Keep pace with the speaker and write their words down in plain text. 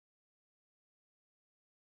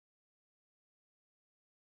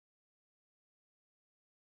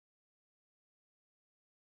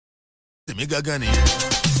èmi gangan nìyẹn.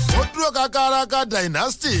 Ó dúró kakaraka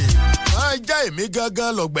dynasty. Máa já èmi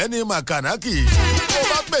gangan lọ̀gbẹ́ni Makanaki. Tó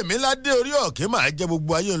bá pè mí ládé orí ọ̀kẹ́ máa jẹ́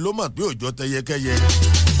gbogbo ayé ló mọ̀ pé òjò tẹyẹkẹyẹ.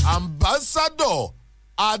 Ambassador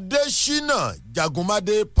Adesina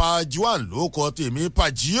Jagunmade Pajuan ló kọ tèmi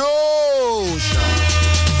Pajiosa.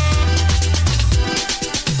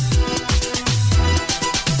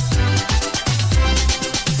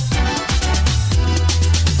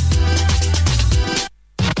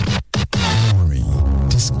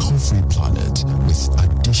 Discovery Planet with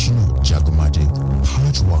additional Jagunmade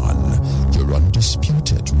Pajuan, your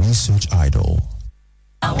undisputed research idol.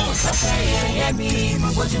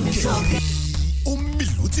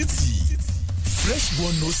 Fresh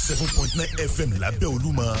 107.9 FM lábẹ́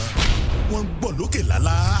Olúmọ. Wọ́n gbọ́ lókè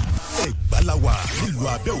lálá. Ẹ̀gbálawa nílùú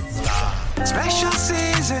Abẹ́òkúta. Special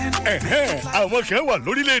season. Àwọn kan wà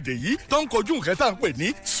lórílẹ̀‐èdè yìí tó ń kojú nǹkan tá à ń pè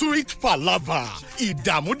ní sweet palava.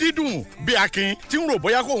 Ìdààmú dídùn bí Akin tí ń rò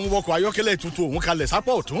bóyá kó òun wọkọ̀ ayọ́kẹ́lẹ́ tuntun òun kalẹ̀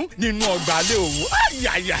sápọ̀ ọ̀tún nínú ọgbà alẹ́ òun.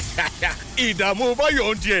 Ìdààmú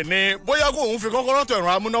báyọ̀ ń tiẹ̀ ni bóyá kó òun fi kọ́kọ́rọ́ tẹ̀ ẹ̀rọ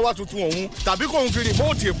amúnáwá tuntun òun tàbí kó òun fi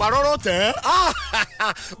rìmọ́ọ̀tì ìparọ́rọ́ tẹ̀.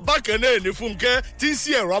 Bákan náà ní Fúnkẹ́ tí ń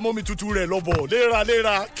sí ẹ̀rọ amómi tuntun rẹ̀ lọ́bọ̀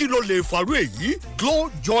léraléra kí ló lè fàrú èyí? Glow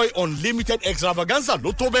Joy Unlimited Extravaganza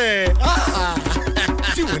ló tó bẹ́ẹ̀.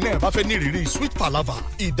 Tí ìwé náà bá fẹ́ ní ìrírí sweet palava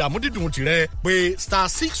ìdààmú dídùn tirẹ̀ pé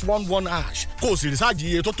 *611# kò sì rìsáàjì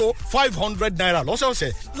iye tó tó ₦500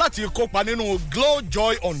 lọ́sọ̀ọ̀sẹ̀ láti kópa nínú Glow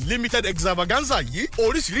Joy Unlimited Extravaganza yìí.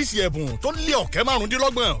 Oríṣiríṣi ẹ̀bùn tó lé ọ̀kẹ́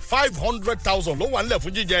márùndínlọ́gbọ̀n 500,000 ló wà nílẹ̀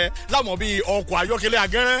fún jíjẹ láwọn bíi ọkọ̀ ayọ́kẹ́lẹ́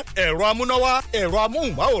agẹ́rẹ́ ẹ̀rọ amúnáwá ẹ̀rọ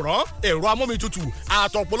amóhùnmáwòrán ẹ̀rọ amómitutù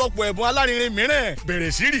àtọ̀pọ̀lọpọ̀ ẹ̀bùn alárinrin mìíràn.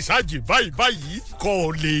 Bẹ̀rẹ̀ sí rìsáàjì báyìí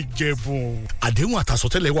kó lè jẹ̀bùn. Àdéhùn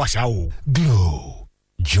àtàsọtẹ́lẹ̀ wà ṣá o. Glow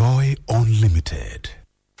Joy Unlimited.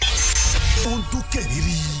 Ó ń dún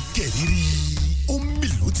kẹ̀rìírí, ó ń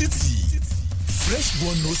mìlú títì. Fresh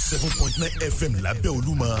 107.9 FM lábẹ́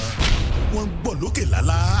Olúmọ. Wọ́n gbọ́ lókè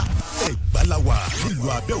lálá. Ẹ̀gbálawa nílùú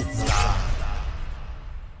Abẹ́òkúta.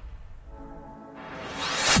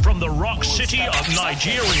 From the rock city of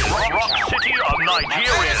Nigeria.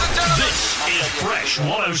 This is Fresh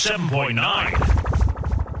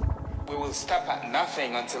 107.9. We will stop at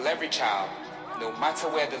nothing until every child, no matter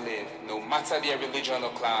where they live, no matter their religion or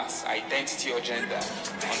class, identity or gender,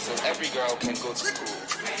 until every girl can go to school.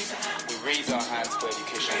 We raise our hands for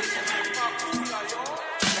education.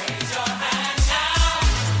 Raise your hands.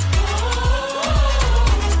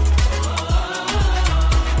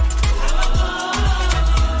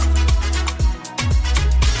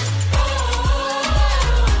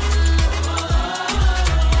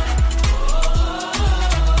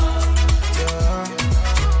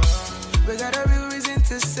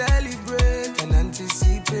 To celebrate and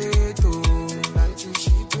anticipate,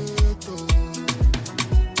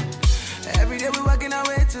 Every day we're working our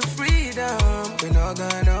way to freedom. We're not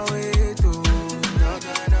gonna wait, not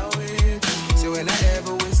gonna wait. So we're not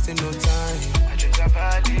ever wasting no time. I drink our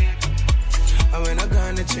body, and we're not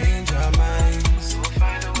gonna change our minds. We'll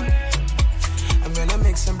find a way. I'm gonna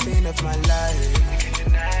make something of my life. You can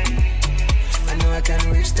deny it. I know I can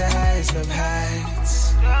reach the highest of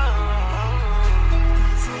heights.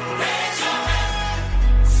 Raise your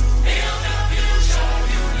hands, build the future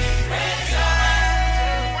you need. Raise your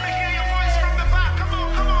hands. I wanna hear your voice from the back. Come on,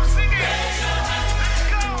 sing it. Raise your hands. Let's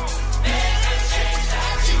go.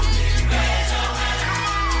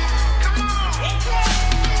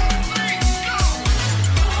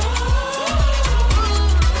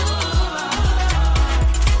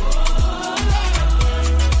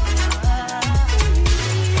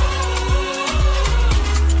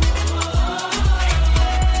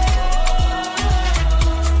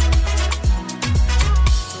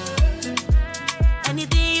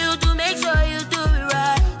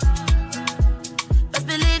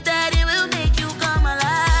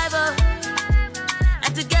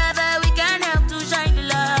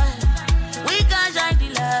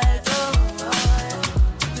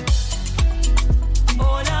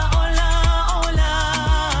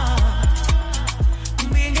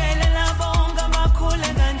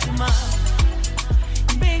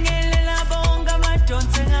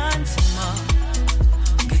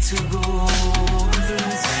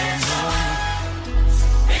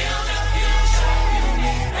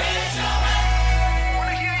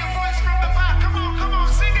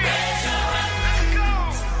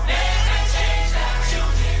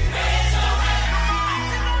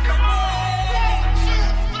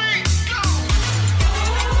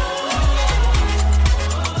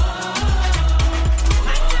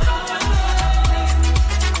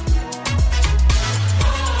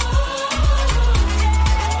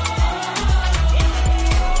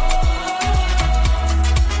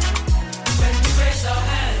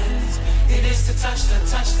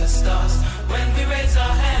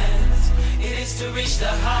 to reach the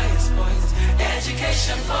highest points.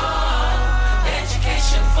 Education for all.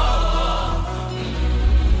 Education for all.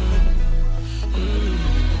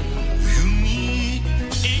 You need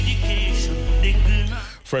education.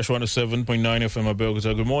 Fresh 107.9 FM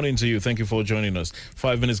Abeokuta. Good morning to you. Thank you for joining us.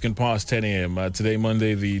 5 minutes can pass 10 a.m. Today,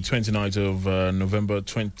 Monday, the 29th of November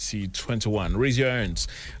 2021. Raise your hands.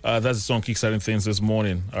 That's the song kickstarting things this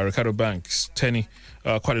morning. Ricardo Banks, Tenny,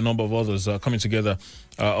 quite a number of others coming together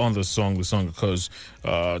on the song because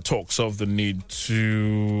talks of the need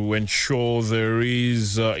to ensure there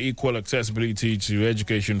is equal accessibility to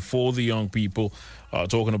education for the young people,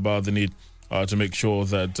 talking about the need to make sure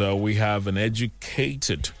that we have an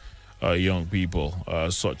educated young people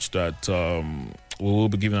such that we will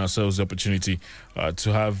be giving ourselves the opportunity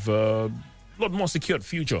to have a lot more secured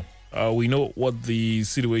future. We know what the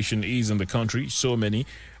situation is in the country. So many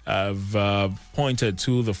have pointed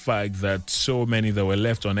to the fact that so many that were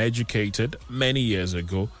left uneducated many years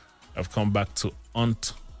ago have come back to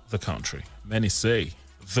haunt the country. Many say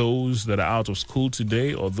those that are out of school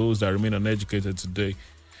today or those that remain uneducated today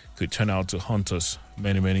could turn out to haunt us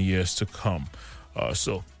many, many years to come.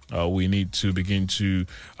 So we need to begin to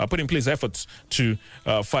put in place efforts to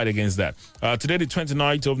fight against that. Today, the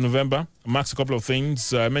 29th of November, marks a couple of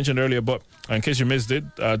things I mentioned earlier, but in case you missed it,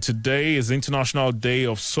 today is the International Day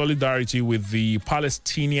of Solidarity with the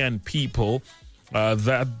Palestinian people.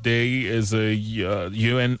 That day is a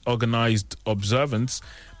UN-organized observance.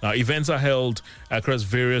 Events are held across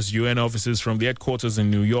various UN offices, from the headquarters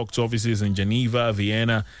in New York to offices in Geneva,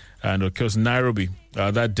 Vienna, and of course Nairobi.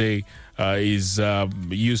 That day is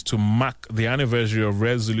used to mark the anniversary of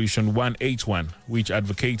Resolution 181, which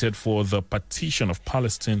advocated for the partition of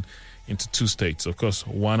Palestine into two states. Of course,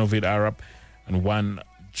 one of it Arab and one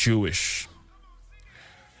Jewish.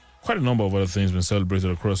 Quite a number of other things been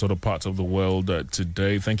celebrated across other parts of the world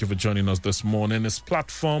today. Thank you for joining us this morning. This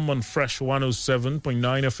platform on Fresh 107.9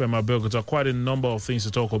 FM Abeokuta. Quite a number of things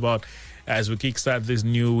to talk about as we kickstart this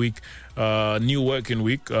new week, new working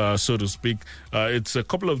week, so to speak. It's a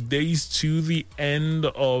couple of days to the end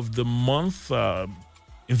of the month.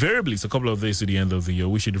 Invariably, it's a couple of days to the end of the year.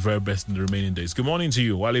 Wish you the very best in the remaining days. Good morning to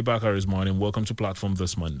you. Wale Bakar is morning. Welcome to Platform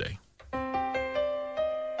this Monday.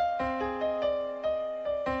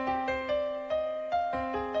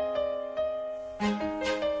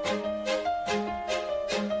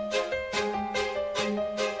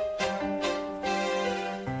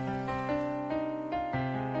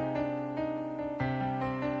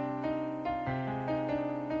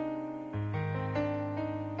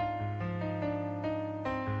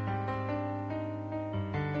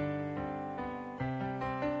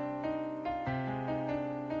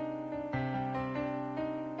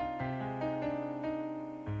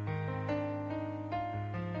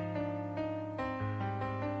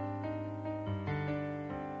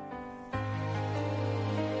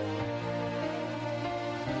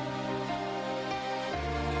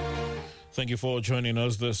 Thank you for joining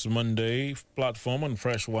us this Monday platform on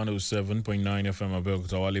Fresh 107.9 FM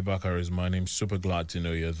Abeokuta. Wale Bakar is my name. Super glad to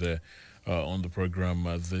know you're there on the program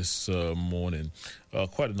this morning.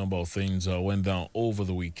 Quite a number of things went down over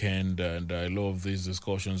the weekend, and I love these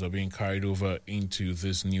discussions are being carried over into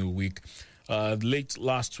this new week. Late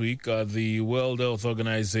last week, the World Health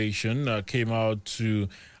Organization came out to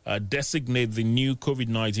designate the new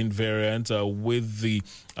COVID-19 variant with the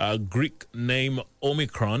Greek name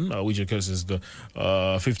Omicron, which of course is the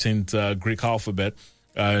 15th Greek alphabet.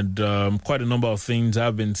 And quite a number of things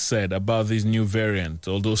have been said about this new variant,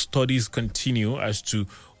 although studies continue as to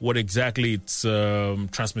what exactly its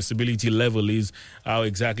transmissibility level is, how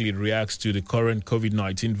exactly it reacts to the current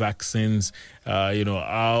COVID-19 vaccines,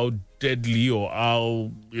 how deadly or how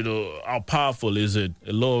powerful is it.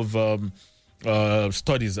 A lot of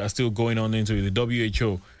studies are still going on into the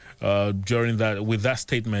WHO. During that, with that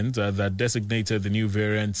statement that designated the new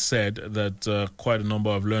variant, said that quite a number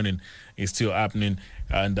of learning is still happening,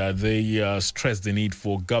 and they stressed the need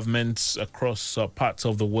for governments across parts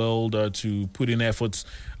of the world to put in efforts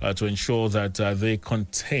to ensure that they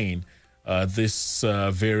contain this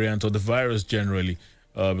variant or the virus generally,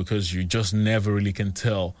 because you just never really can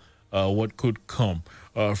tell what could come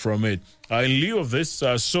from it. In lieu of this,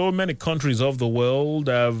 so many countries of the world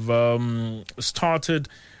have started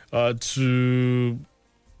to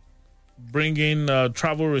bring in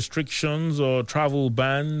travel restrictions or travel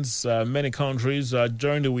bans. Many countries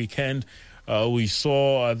during the weekend, we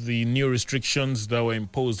saw the new restrictions that were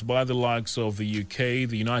imposed by the likes of the UK,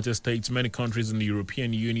 the United States, many countries in the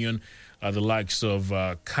European Union, the likes of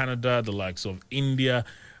Canada, the likes of India.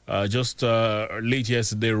 Just late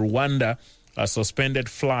yesterday, Rwanda suspended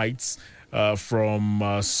flights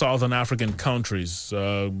from southern African countries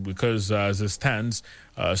because as it stands,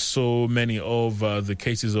 so many of the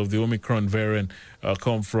cases of the Omicron variant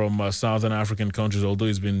come from southern African countries, although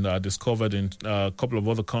it's been discovered in a couple of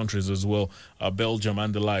other countries as well. Belgium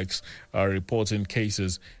and the likes are reporting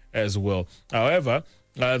cases as well. However,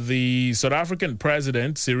 the South African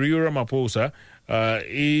president, Cyril Ramaphosa,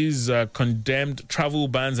 is condemned travel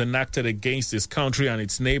bans enacted against his country and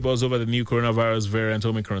its neighbors over the new coronavirus variant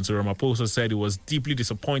Omicron. So Ramaphosa said he was deeply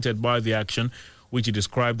disappointed by the action, which he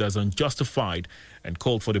described as unjustified, and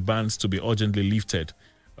called for the bans to be urgently lifted.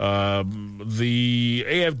 The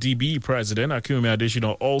AFDB president, Akinwumi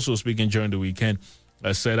Adesina, also speaking during the weekend,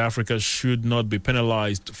 said Africa should not be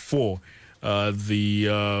penalized for the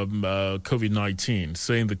COVID-19,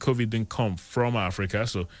 saying the COVID didn't come from Africa,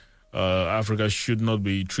 so Africa should not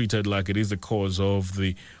be treated like it is the cause of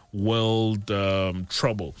the world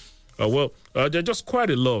trouble. There are just quite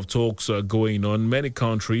a lot of talks going on. Many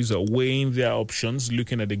countries are weighing their options,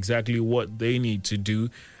 looking at exactly what they need to do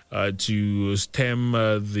to stem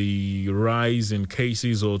the rise in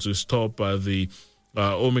cases or to stop the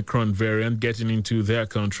Omicron variant getting into their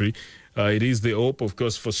country. It is the hope, of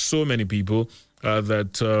course, for so many people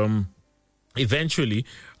that eventually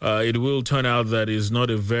it will turn out that it's not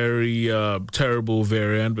a very terrible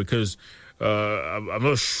variant, because I'm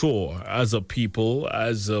not sure as a people,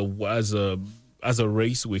 as a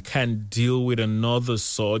race, we can deal with another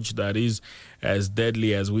surge that is as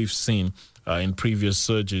deadly as we've seen in previous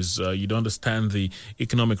surges. You'd understand the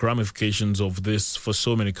economic ramifications of this for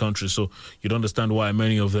so many countries, so you'd understand why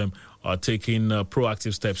many of them are taking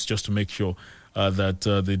proactive steps just to make sure that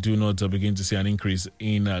they do not begin to see an increase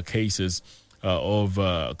in cases of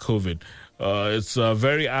COVID. It's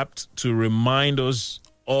very apt to remind us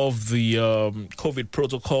of the COVID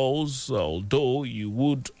protocols, although you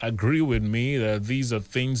would agree with me that these are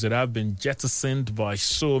things that have been jettisoned by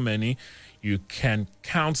so many. You can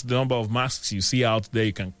count the number of masks you see out there.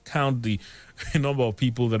 You can count the number of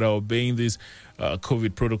people that are obeying these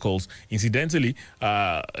COVID protocols. Incidentally,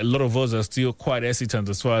 a lot of us are still quite hesitant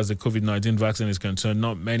as far as the COVID-19 vaccine is concerned.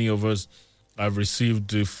 Not many of us have received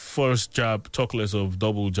the first jab, talk less of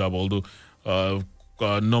double jab, although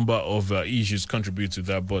a number of issues contribute to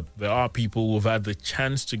that. But there are people who have had the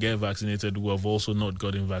chance to get vaccinated who have also not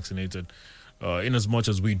gotten vaccinated. In as much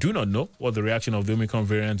as we do not know what the reaction of the Omicron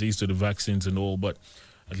variant is to the vaccines and all, but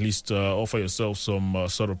at least offer yourself some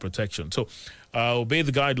sort of protection. So obey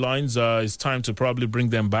the guidelines. It's time to probably bring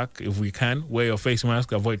them back if we can. Wear your face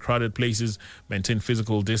mask, avoid crowded places, maintain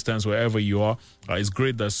physical distance wherever you are. It's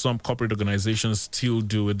great that some corporate organizations still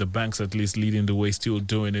do it. The banks, at least leading the way, still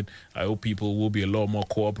doing it. I hope people will be a lot more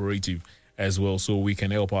cooperative as well, so we can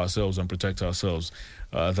help ourselves and protect ourselves.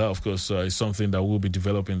 That, of course, is something that we'll be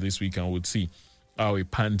developing this week, and we'll see how it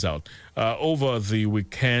pans out. Over the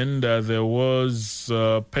weekend, there was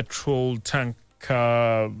a petrol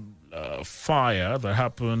tanker fire that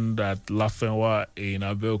happened at Lafenwa in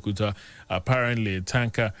Abeokuta. Apparently, a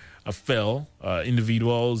tanker fell.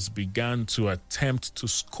 Individuals began to attempt to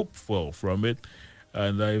scoop fuel from it,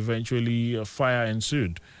 and eventually a fire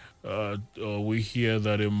ensued. We hear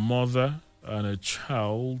that a mother and a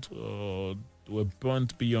child were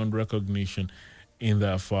burnt beyond recognition in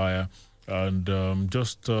that fire. And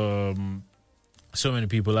so many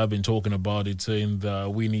people have been talking about it, saying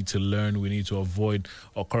that we need to learn, we need to avoid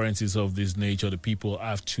occurrences of this nature. The people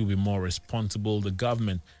have to be more responsible. The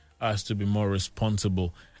government has to be more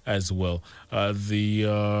responsible as well.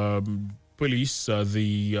 The police,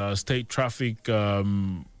 the state traffic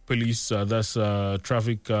police, that's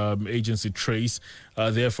traffic agency Trace, the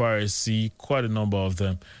FRSC, quite a number of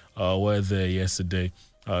them were there yesterday,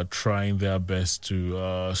 trying their best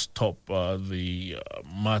to stop the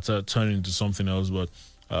matter turning into something else. But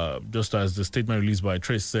just as the statement released by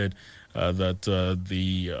Trace said, that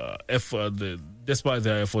despite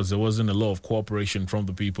their efforts, there wasn't a lot of cooperation from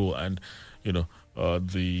the people, and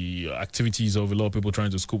the activities of a lot of people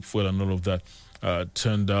trying to scoop fuel and all of that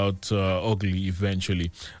turned out ugly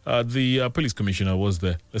eventually. The police commissioner was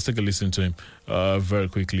there. Let's take a listen to him very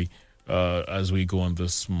quickly as we go on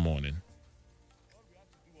this morning.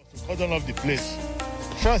 To cordon off the place.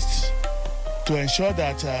 First, to ensure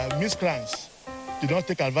that miscreants do not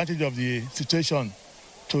take advantage of the situation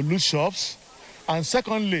to loot shops. And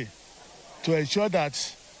secondly, to ensure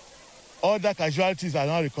that other casualties are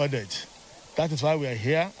not recorded. That is why we are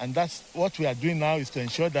here, and that's what we are doing now, is to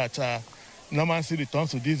ensure that normalcy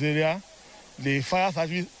returns to this area. The fire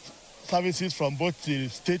services from both the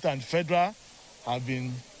state and federal have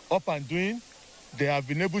been up and doing. They have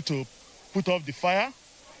been able to put off the fire,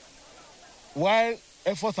 while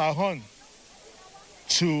efforts are on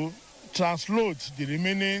to transload the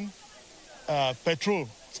remaining petrol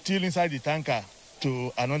still inside the tanker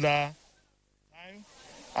to another time.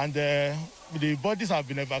 And the bodies have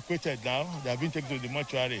been evacuated now. They have been taken to the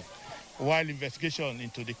mortuary, while investigation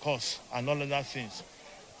into the cause and all other things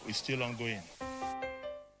is still ongoing.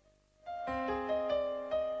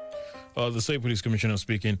 The State Police Commissioner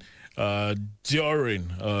speaking during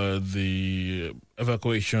the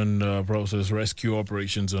evacuation process, rescue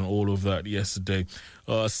operations, and all of that yesterday.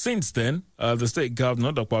 Since then, the state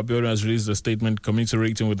governor, Dr. Abiodun, has released a statement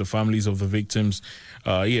commiserating with the families of the victims.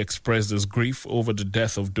 He expressed his grief over the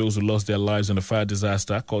death of those who lost their lives in a fire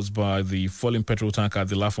disaster caused by the falling petrol tanker at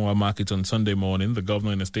the Lafayette Market on Sunday morning. The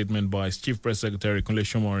governor, in a statement by his Chief Press Secretary, Kunle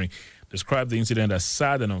Shomori, described the incident as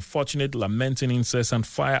sad and unfortunate, lamenting incessant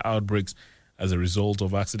fire outbreaks as a result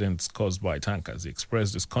of accidents caused by tankers. He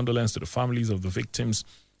expressed his condolence to the families of the victims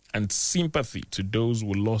and sympathy to those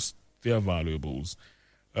who lost their valuables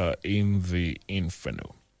in the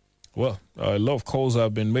inferno. Well, a lot of calls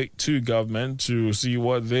have been made to government to see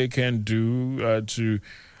what they can do to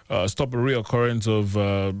stop a reoccurrence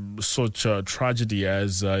of such tragedy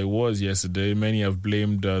as it was yesterday. Many have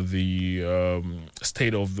blamed the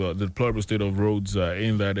state of the deplorable state of roads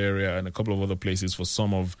in that area and a couple of other places for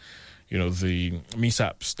some of the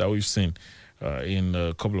mishaps that we've seen in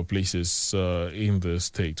a couple of places in the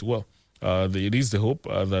state. Well, it is the hope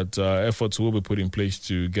that efforts will be put in place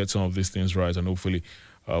to get some of these things right, and hopefully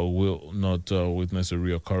will not witness a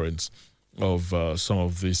reoccurrence of some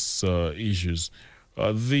of these issues.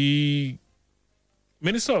 The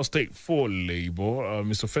Minister of State for Labour,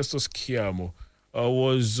 Mr. Festus Keyamo,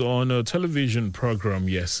 was on a television program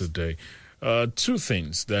yesterday. Two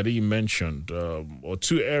things that he mentioned, or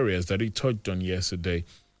two areas that he touched on yesterday,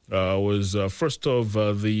 was first of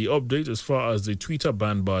the update as far as the Twitter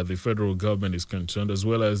ban by the federal government is concerned, as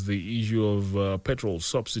well as the issue of petrol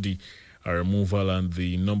subsidy removal and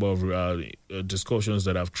the number of discussions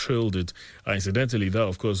that have trailed it. Incidentally, that,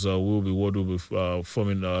 of course, will be what will be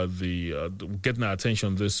forming getting our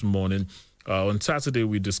attention this morning. On Saturday,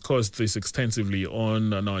 we discussed this extensively on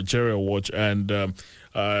Nigeria Watch and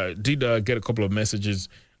did get a couple of messages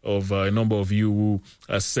of a number of you who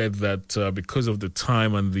said that because of the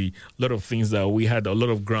time and the lot of things that we had, a lot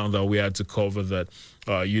of ground that we had to cover, that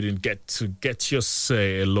you didn't get to get your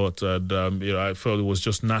say a lot. And I felt it was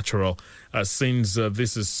just natural, since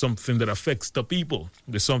this is something that affects the people.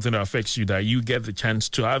 There's something that affects you, that you get the chance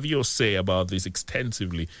to have your say about this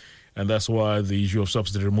extensively. And that's why the issue of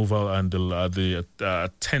subsidy removal and the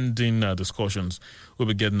attending discussions will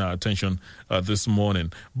be getting our attention this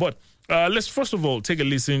morning. But let's first of all take a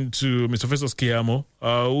listen to Mr. Festus Keyamo,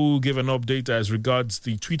 who gave an update as regards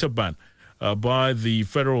the Twitter ban by the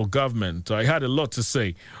federal government. I had a lot to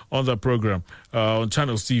say on that program on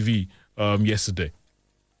Channels TV yesterday.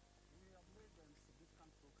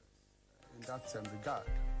 In that regard,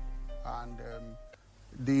 and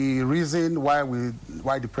the reason why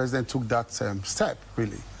the president took that step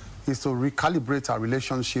really is to recalibrate our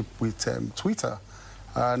relationship with Twitter,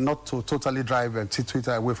 not to totally drive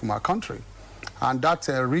Twitter away from our country. And that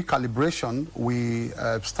recalibration, we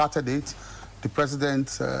started it. The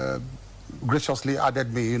president graciously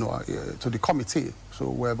added me, to the committee. So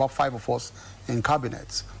we're about 5 of us in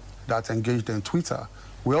cabinet that engaged in Twitter.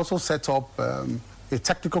 We also set up a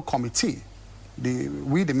technical committee.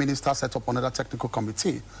 The minister set up another technical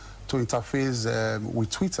committee to interface with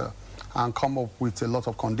Twitter and come up with a lot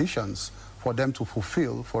of conditions for them to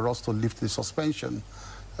fulfill for us to lift the suspension.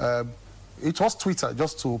 It was Twitter,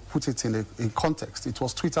 just to put it in context, it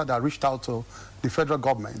was Twitter that reached out to the federal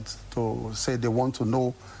government to say they want to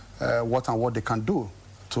know what they can do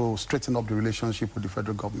to straighten up the relationship with the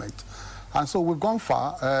federal government. And so we've gone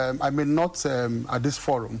far. I may not, at this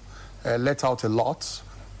forum, let out a lot,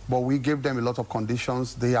 but we gave them a lot of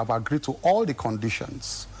conditions. They have agreed to all the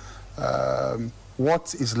conditions.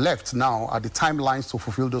 What is left now are the timelines to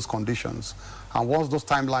fulfill those conditions. And once those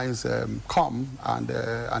timelines come and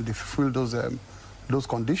they fulfill those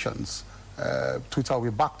conditions, Twitter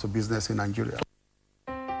will be back to business in Nigeria.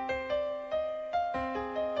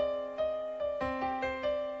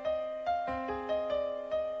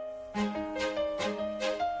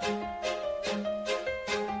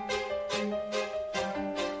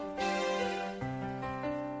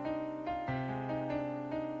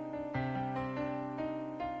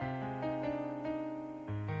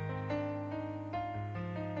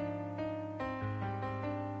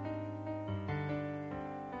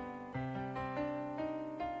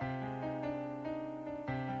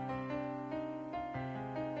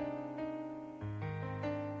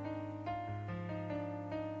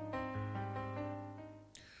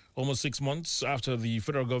 Almost 6 months after the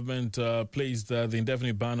federal government placed the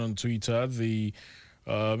indefinite ban on Twitter, the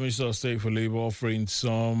Minister of State for Labour offering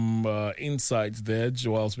some insights there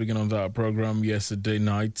while speaking on that program yesterday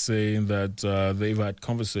night, saying that they've had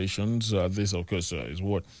conversations. This, of course, is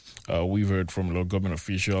what we've heard from local government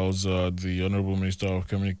officials. The Honourable Minister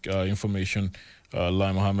of Information,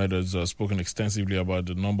 Lai Mohammed, has spoken extensively about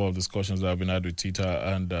the number of discussions that have been had with Twitter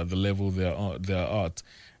and the level they are at.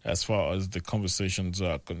 As far as the conversations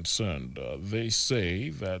are concerned, they say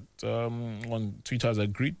that when Twitter has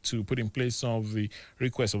agreed to put in place some of the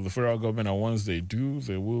requests of the federal government, and once they do,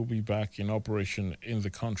 they will be back in operation in the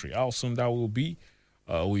country. How soon that will be,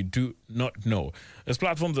 we do not know. This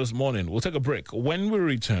platform this morning, we'll take a break. When we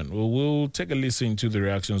return, we'll take a listen to the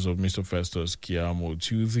reactions of Mr. Festus Keyamo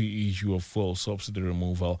to the issue of fuel subsidy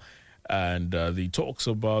removal and the talks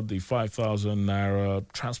about the 5,000 naira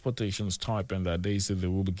transportation stipend that they said they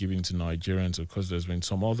will be giving to Nigerians. Of course, there's been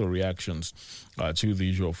some other reactions to the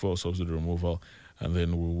issue of fuel subsidy removal. And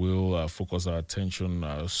then we will focus our attention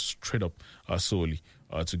straight up solely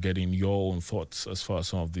to getting your own thoughts as far as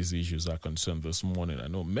some of these issues are concerned this morning. I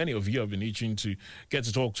know many of you have been itching to get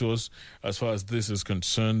to talk to us as far as this is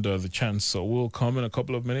concerned. The chance will come in a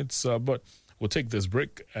couple of minutes, but we'll take this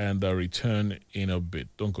break and return in a bit.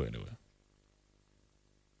 Don't go anywhere.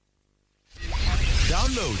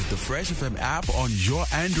 Download the Fresh FM app on your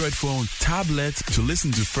Android phone, tablet to listen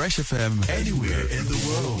to Fresh FM anywhere in the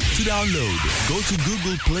world. To download, go to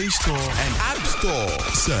Google Play Store and App Store.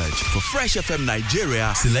 Search for Fresh FM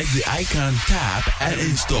Nigeria, select the icon, tap, and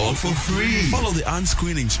install for free. Follow the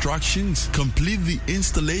on-screen instructions, complete the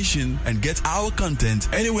installation, and get our content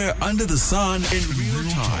anywhere under the sun in real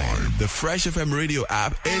time. The Fresh FM radio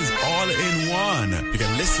app is all in one. You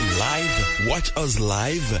can listen live, watch us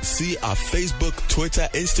live, see our Facebook, Twitter,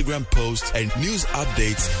 Instagram posts, and news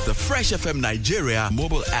updates. The Fresh FM Nigeria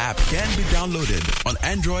mobile app can be downloaded on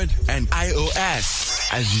Android and iOS.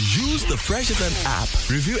 As you use the Fresh FM app,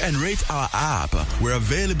 review and rate our app. We're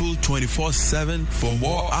available 24/7 for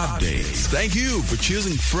more updates. Thank you for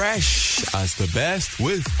choosing Fresh as the best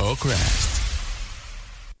with Oakrest.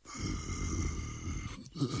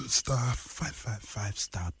 Star 555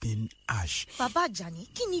 star pin hash. Bàbá Àjàní,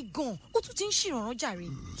 kí ni gan? Ó tún ti ń ṣèrànràn jàre.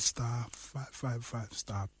 Star 555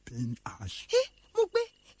 star pin hash. Mo gbé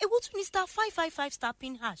ewo tún ní star 555 star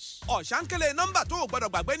pin hash. Ọ̀sánkélé nọ́mbà tó o gbọ́dọ̀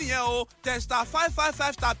gbàgbé nìyẹn o. Tẹ star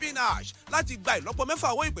 555 star pin hash láti gba ìlọ́po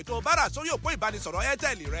mẹ́fà owó ìpè tó o bá rà sórí òpó ìbánisọ̀rọ̀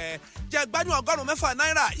Airtel rẹ. Jẹ gbádùn £100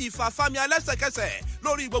 náírà ìfàfàmì alẹ́sẹ̀kẹsẹ̀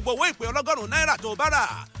lórí gbogbo owó ìpè £100 tó o bá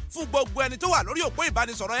rà. Fún gbogbo ẹni tó wà lórí òpó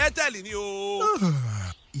ìbánisọ̀rọ̀ Airtel ni o.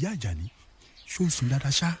 Ìyá Àjàní, ṣó sùn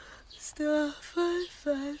dáadáa ṣá? Star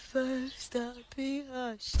 555 star pin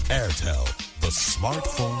hash. Airtel, the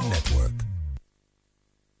smartphone network.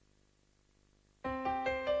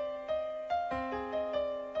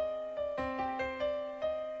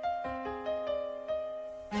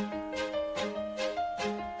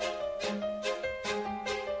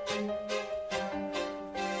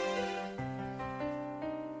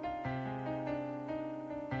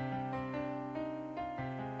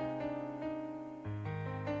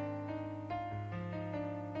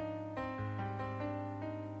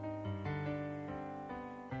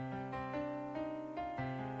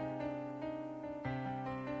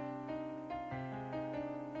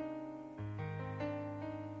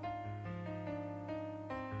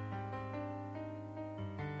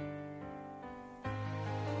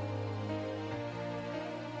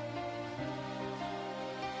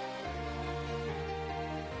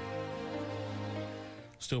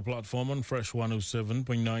 Still platform on Fresh 107.9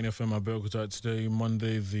 FM Abeokuta today,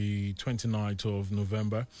 Monday, the 29th of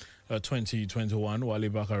November, 2021. Wale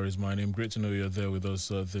Bakar is my name. Great to know you're there with us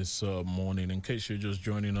this morning. In case you're just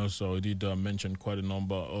joining us, I did mention quite a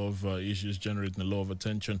number of issues generating a lot of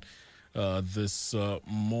attention this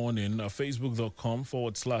morning.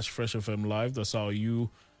 Facebook.com/Fresh FM Live. That's how you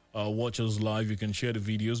watch us live. You can share the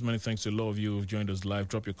videos. Many thanks to a lot of you who've joined us live.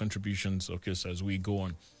 Drop your contributions, okay, so as we go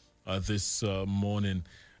on this morning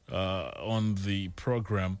on the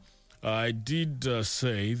program. I did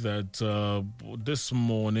say that this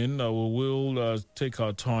morning we will take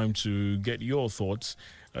our time to get your thoughts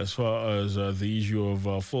as far as the issue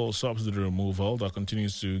of fuel subsidy removal that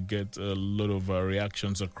continues to get a lot of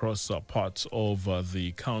reactions across parts of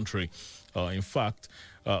the country. In fact,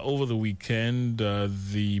 over the weekend,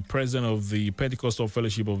 the president of the Pentecostal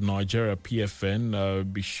Fellowship of Nigeria,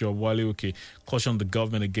 PFN, Bishop Wale Oke, cautioned the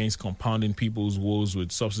government against compounding people's woes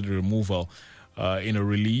with subsidy removal. In a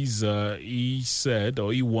release, he said,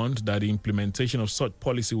 or he warned that the implementation of such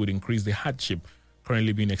policy would increase the hardship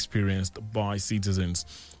currently being experienced by citizens.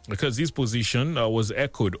 because this position was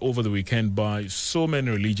echoed over the weekend by so many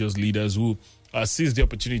religious leaders who seized the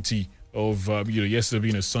opportunity of yesterday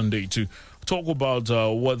being a Sunday to talk about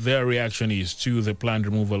what their reaction is to the planned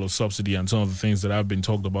removal of subsidy and some of the things that have been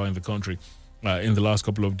talked about in the country in the last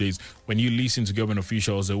couple of days. When you listen to government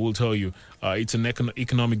officials, they will tell you it's an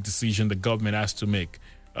economic decision the government has to make.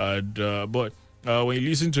 But when you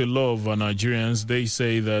listen to a lot of Nigerians, they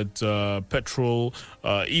say that petrol,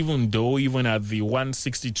 even at the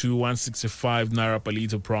 162, 165 naira per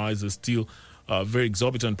litre price, is still a very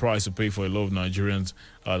exorbitant price to pay for a lot of Nigerians.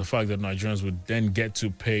 The fact that Nigerians would then get to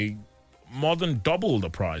pay more than double the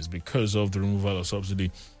price because of the removal of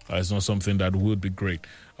subsidy is not something that would be great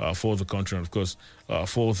for the country and, of course,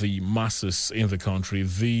 for the masses in the country.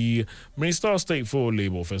 The Minister of State for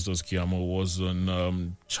Labour, Festus Keyamo, was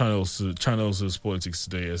on Channels Politics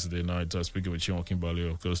Today, yesterday night, speaking with Chinua Kimbali,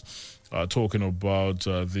 of course, talking about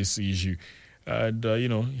this issue. And,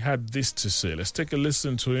 he had this to say. Let's take a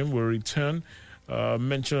listen to him. We'll return,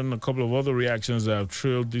 mention a couple of other reactions that have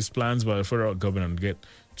trailed these plans by the federal government and get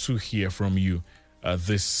to hear from you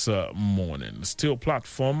this morning. Still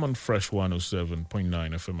platform on Fresh 107.9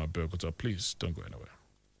 FM Abeokuta. Please don't go anywhere.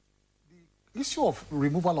 The issue of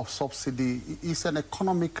removal of subsidy is an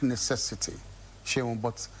economic necessity, Sheon,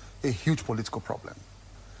 but a huge political problem.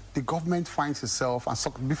 The government finds itself,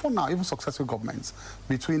 and before now, even successive governments,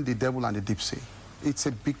 between the devil and the deep sea. It's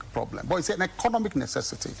a big problem, but it's an economic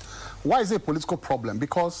necessity. Why is it a political problem?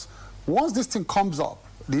 Because once this thing comes up,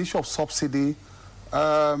 the issue of subsidy,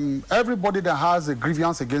 everybody that has a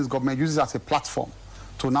grievance against government uses it as a platform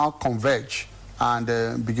to now converge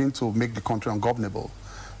and begin to make the country ungovernable.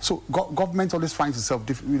 So government always finds itself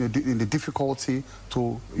in the difficulty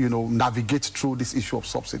to navigate through this issue of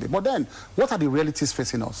subsidy. But then, what are the realities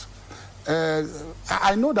facing us?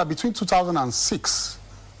 I know that between 2006,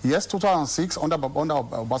 under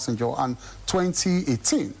Obasanjo, and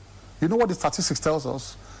 2018, you know what the statistics tells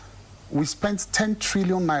us? We spent 10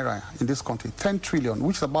 trillion naira in this country, 10 trillion,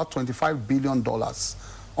 which is about $25 billion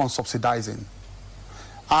on subsidizing.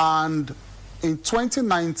 And in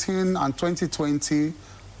 2019 and 2020,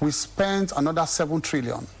 we spent another 7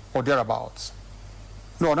 trillion or thereabouts.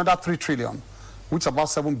 No, another 3 trillion, which is about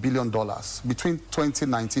 $7 billion between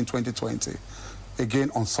 2019 and 2020,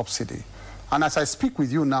 again on subsidy. And as I speak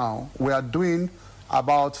with you now, we are doing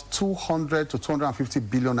about 200 to 250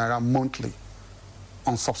 billion naira monthly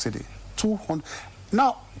on subsidy. 200.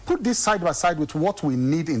 Now, put this side by side with what we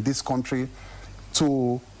need in this country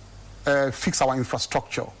to fix our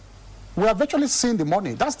infrastructure. We are virtually seeing the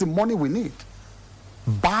money. That's the money we need.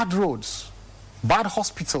 Bad roads, bad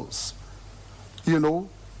hospitals,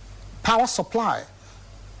 power supply.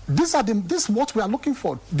 This is what we are looking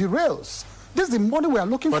for, the rails. This is the money we are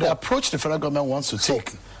looking for. But the approach the federal government wants to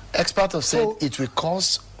take, experts have said it will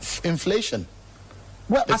cause inflation.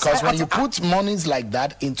 Well, because when you put monies like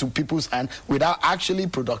that into people's hands without actually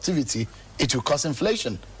productivity, it will cause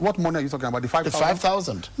inflation. What money are you talking about? The 5,000? The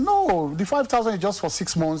 5,000. No, the 5,000 is just for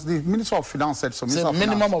 6 months. The Minister of Finance said so. It's a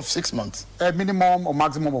minimum of 6 months. A minimum or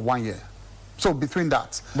maximum of 1 year. So between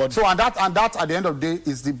that. And that at the end of the day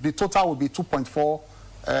is the total will be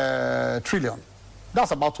 2.4 trillion.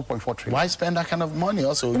 That's about 2.4 trillion. Why spend that kind of money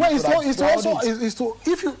also? Well,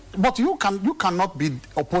 but you cannot be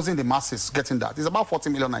opposing the masses getting that. It's about 40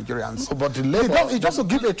 million Nigerians. Oh, but the labor, it's just to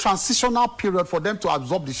give a transitional period for them to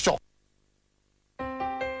absorb the shock.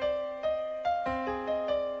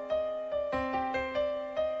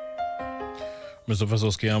 Mr.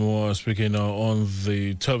 Festus Keyamo speaking on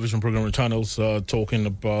the television program channels, talking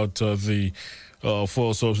about the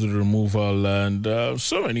fuel subsidy removal and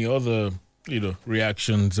so many other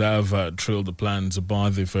reactions have trailed the plans by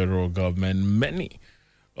the federal government. Many,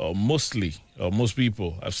 most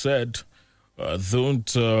people have said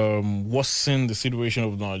don't worsen the situation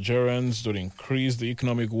of Nigerians, don't increase the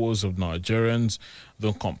economic woes of Nigerians,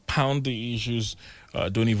 don't compound the issues,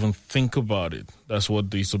 don't even think about it. That's what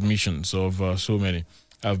the submissions of so many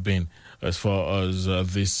have been as far as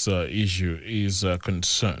this issue is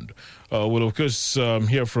concerned. We'll, of course,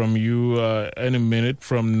 hear from you any minute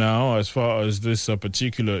from now as far as this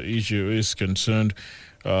particular issue is concerned.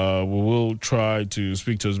 We will try to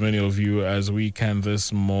speak to as many of you as we can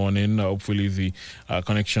this morning. Hopefully the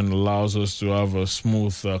connection allows us to have a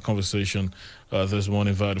smooth conversation this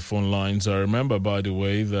morning via the phone lines. Remember, by the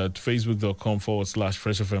way, that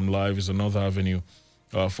facebook.com/Fresh FM Live is another avenue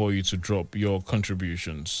for you to drop your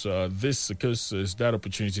contributions. This, of course, is that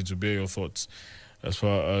opportunity to bear your thoughts as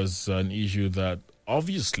far as an issue that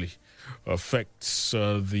obviously affects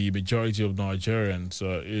the majority of Nigerians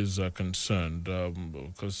is concerned,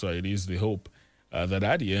 because it is the hope that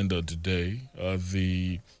at the end of the day,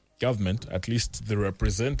 the government, at least the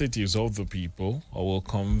representatives of the people, will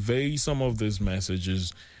convey some of these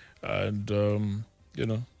messages, and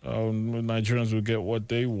Nigerians will get what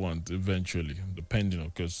they want eventually, depending,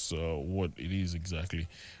 of course, what it is exactly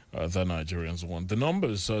that Nigerians want. The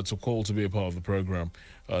numbers to call to be a part of the program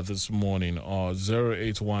this morning are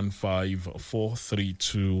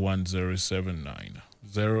 0815-432-1079,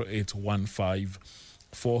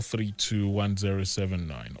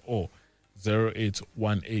 0815-432-1079, or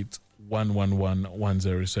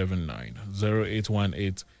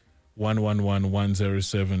 0818-111-1079,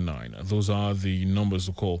 0818-111-1079. Those are the numbers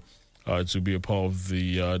to call to be a part of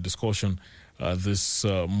the discussion this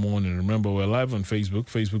morning. Remember, we're live on Facebook,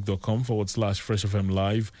 facebook.com/Fresh FM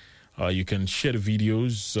Live. You can share the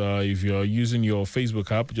videos. If you're using your Facebook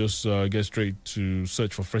app, just get straight to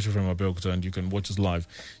search for Fresh FM Abeokuta and you can watch us live,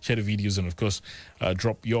 share the videos, and of course,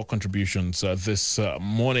 drop your contributions this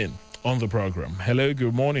morning on the program. Hello,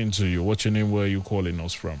 good morning to you. What's your name? Where are you calling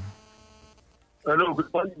us from? Hello,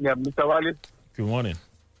 good morning, Mr. Wale. Good morning.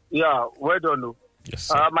 Yeah, well done. Yes,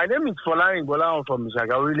 sir. My name is Folarin Bolan from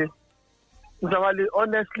Shagawile. Mr. Wale,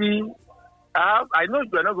 honestly, I know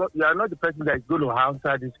you are not the person that is going to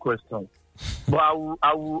answer this question, but I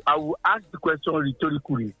will ask the question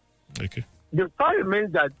rhetorically. Okay. The fact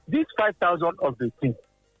remains that this 5,000 of the thing,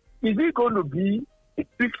 is it going to be a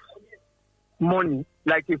fixed money,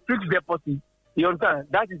 like a fixed deposit? You understand?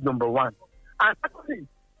 That is number one. And secondly,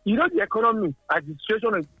 the economy, as the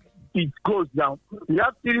situation it goes down, we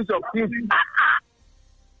have series of things.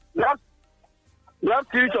 We have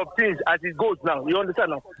series of things as it goes now. You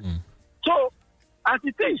understand now? So, as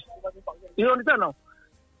it is, you understand now?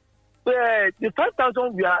 The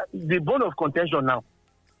 5,000, we are the bone of contention now.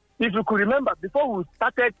 If you could remember, before we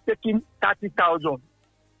started taking 30,000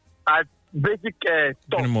 as basic stuff.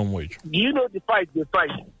 Minimum wage. Do you know the fight they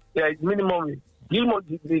fight? Minimum wage. Do you know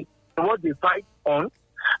what they fight on?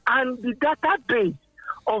 And the database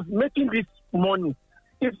of making this money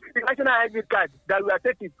is the national ID card that we are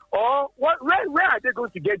taking. Or where are they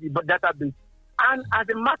going to get the database? And as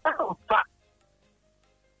a matter of fact,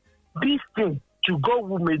 this thing, to God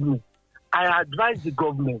who made me, I advise the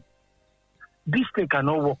government, this thing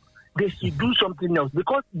cannot work. They should do something else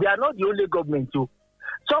because they are not the only government. So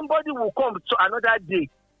somebody will come to another day.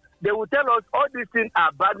 They will tell us all these things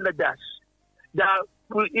are bad measures. That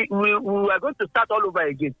we are going to start all over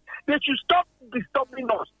again. They should stop disturbing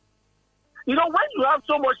us. When you have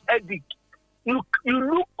so much headache, you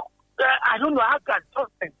look, I don't know how can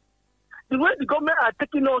something. The way the government are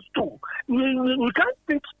taking us to, we can't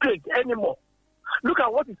think straight anymore. Look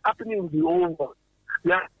at what is happening in the whole world.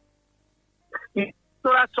 Yeah. It's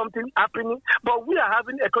not something happening, but we are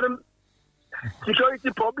having economic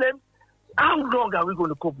security problems. How long are we going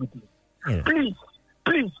to cope with this? Yeah.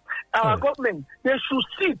 Please, our government, they should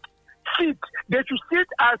sit. They should sit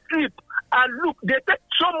and sleep and look. They take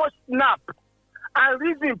so much nap and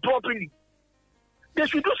reason properly. They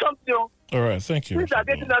should do something. All right, thank you. Things are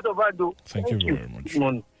getting out of hand, though. Thank you very much.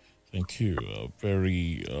 Thank you.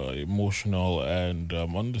 Very emotional and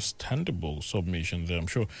understandable submission there. I'm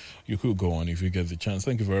sure you could go on if you get the chance.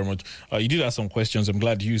 Thank you very much. You did ask some questions. I'm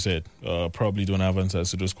glad you said probably don't have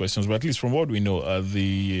answers to those questions. But at least from what we know,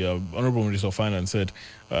 the Honorable Minister of Finance said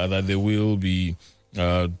that they will be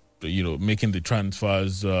making the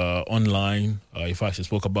transfers online. In fact, she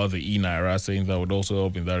spoke about the e-Naira, saying that would also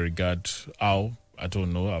help in that regard. How? I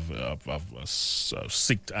don't know. I've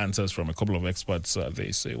sought answers from a couple of experts.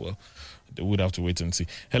 They say, well, they would have to wait and see.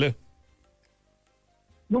 Hello.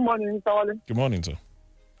 Good morning, Mr. Wale. Good morning, sir.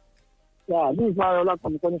 Yeah, this is Mariola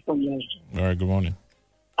from here. All right, good morning.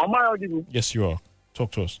 Am I audible? Yes, you are.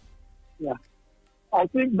 Talk to us. Yeah. I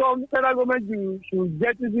think federal government should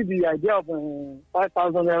get into the idea of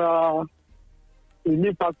 5,000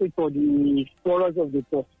 relief package for the poorest of the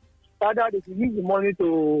poor. Rather, they should use the money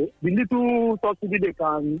to the little subsidy they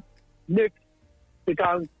can make. They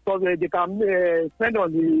can spend on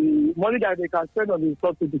the money that they can spend on the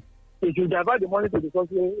subsidy. They should divert the money to the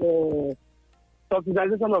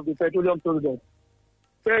subsidization of the petroleum product.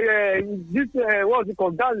 This what's it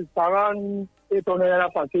called? That is around 800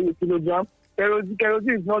 per kilogram.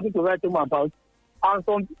 Kerosene is nothing to write home about. And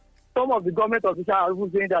some of the government officials are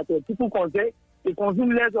even saying that people they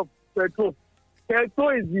consume less of petrol. Petrol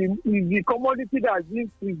is the commodity that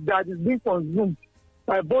is being consumed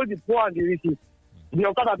by both the poor and the rich. The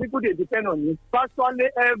Okada people, they depend on it. Virtually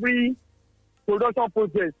every production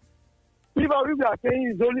process. If we are saying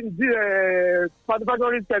it's only the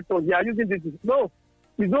manufacturing sector, they are using this. No,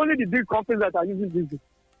 it's only the big companies that are using this.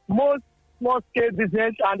 Most small-scale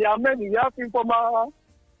business, and there are many. We have informal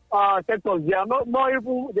sectors. They are not more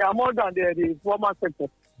even. They are more than the former sector.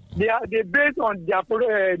 They based on their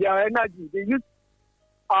energy. They use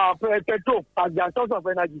petrol as their source of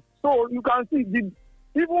energy. So you can see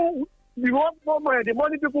even the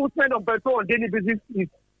money people spend on petrol on daily basis is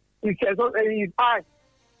high.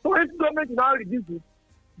 So if government now reduces,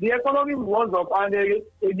 the economy will rise up, and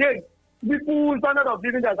again, people's standard of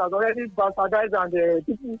living that has already bastardized, and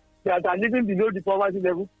people that are living below the poverty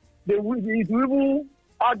level, it will even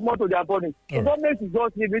add more to their burden. The government is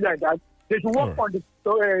just living like that. They should work on the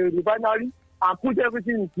refinery and put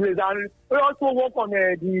everything in place, and also work on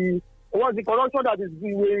the corruption that is.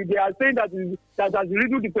 They are saying that has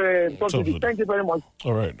reduced the subsidy. Thank you very much.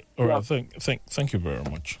 All right. Thank you very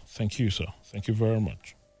much. Thank you, sir. Thank you very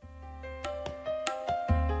much.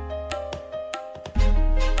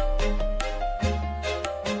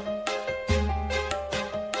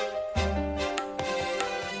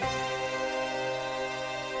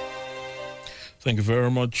 Thank you very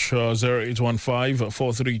much.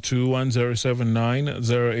 0815-432-1079,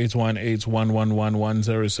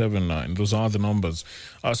 0818-111-1079. Those are the numbers.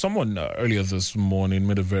 Someone earlier this morning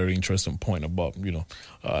made a very interesting point about,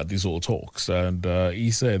 these all talks. And he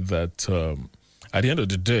said that at the end of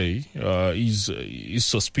the day, his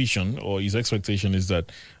suspicion or his expectation is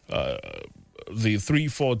that the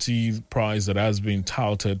 340 price that has been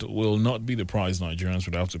touted will not be the price Nigerians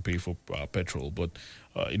would have to pay for petrol, but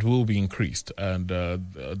it will be increased. And a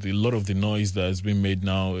lot of the noise that has been made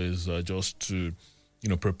now is just to,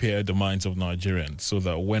 prepare the minds of Nigerians so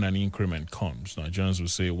that when an increment comes, Nigerians will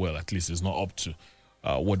say, well, at least it's not up to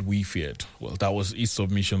what we feared. Well, that was his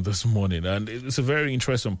submission this morning. And it's a very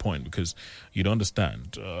interesting point because you'd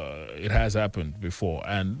understand it has happened before.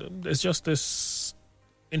 And there's just this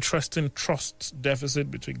interesting trust deficit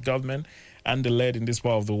between government and the led in this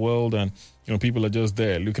part of the world, and people are just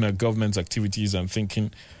there looking at government's activities and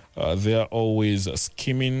thinking they're always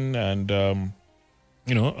scheming and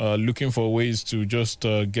looking for ways to just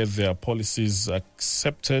get their policies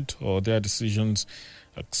accepted or their decisions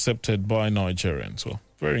accepted by Nigerians. So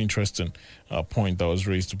very interesting point that was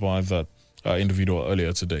raised by that individual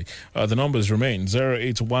earlier today. The numbers remain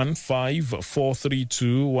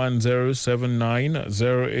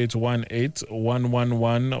 0815-432-1079,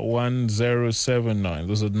 0818-111-1079.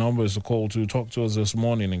 Those are the numbers to call to talk to us this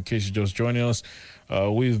morning in case you're just joining us.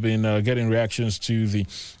 We've been getting reactions to the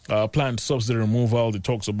planned subsidy removal. It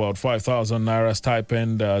talks about 5,000 naira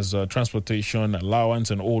stipend as transportation allowance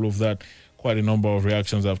and all of that. Quite a number of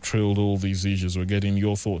reactions have trailed all these issues. We're getting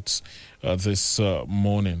your thoughts this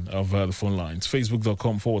morning via the phone lines.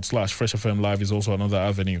 Facebook.com/Fresh FM Live is also another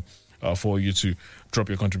avenue for you to drop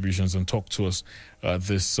your contributions and talk to us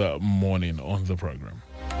this morning on the program.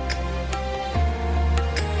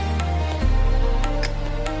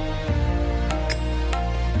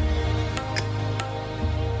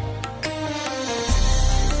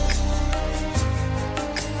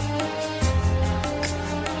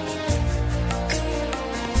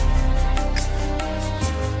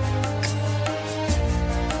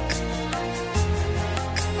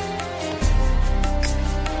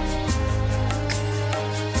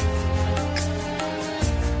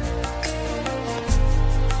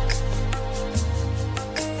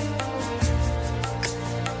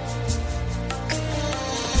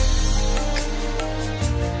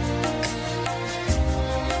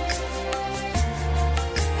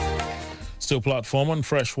 Still platform on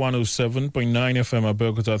Fresh 107.9 FM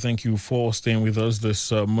Abeokuta. Thank you for staying with us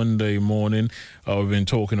this Monday morning. We've been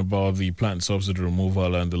talking about the plant subsidy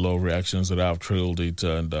removal and the law reactions that have trailed it,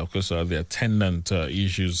 and of course the attendant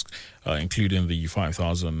issues, including the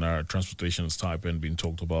 5,000 naira transportation stipend being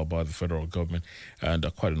talked about by the federal government, and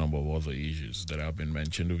quite a number of other issues that have been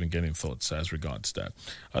mentioned. We've been getting thoughts as regards that.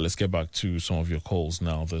 Let's get back to some of your calls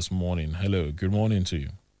now this morning. Hello, good morning to you.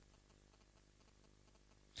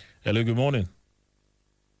 Hello, good morning.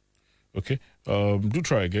 Okay, do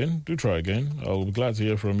try again. I'll be glad to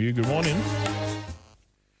hear from you. Good morning.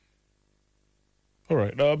 All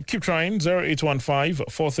right, keep trying.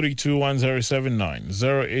 0815-432-1079,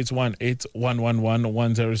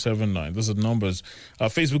 0818-111-1079. Those are the numbers.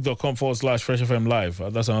 Facebook.com/Fresh FM Live.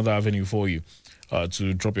 That's another avenue for you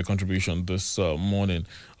to drop your contribution this morning.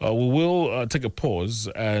 We will take a pause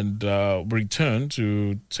and return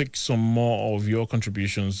to take some more of your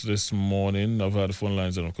contributions this morning over the phone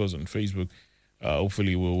lines and, of course, on Facebook.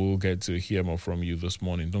 Hopefully, we will get to hear more from you this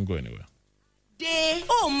morning. Don't go anywhere. dé.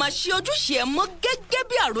 Ó máa ṣe ojúṣe ẹ̀ mọ́ gẹ́gẹ́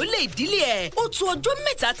bí àrólé ìdílé ẹ̀. Ó tu ọjọ́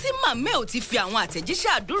mẹ́ta tí màmá ẹ̀ ò ti fi àwọn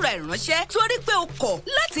àtẹ̀jíṣẹ́ àdúrà ẹ̀ ránṣẹ́ torí pé ó kọ̀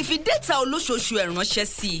láti fi dẹ́ta olóṣooṣù ẹ̀ ránṣẹ́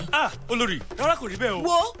sí i. Olórí rárá kò rí bẹ́ẹ̀ o.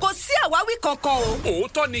 Wo kò sí àwáwí kankan o.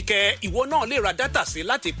 Òótọ́ ni kẹ́ ìwọ náà lè ra dátà sí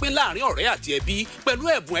láti pín láàrin ọ̀rẹ́ àti ẹbí pẹ̀lú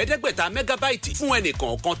ẹ̀bùn ẹ̀ẹ́dẹ́gbẹ̀ta mẹ́gábáìtì fún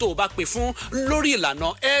ẹnìkọ̀ọ̀kan tó o bá pín fún lórí ìlànà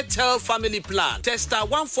Airtel Family Plan. Testa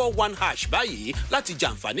 141# báyìí láti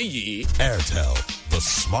jàǹfààní yìí. Airtel, the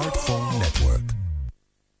smartphone network.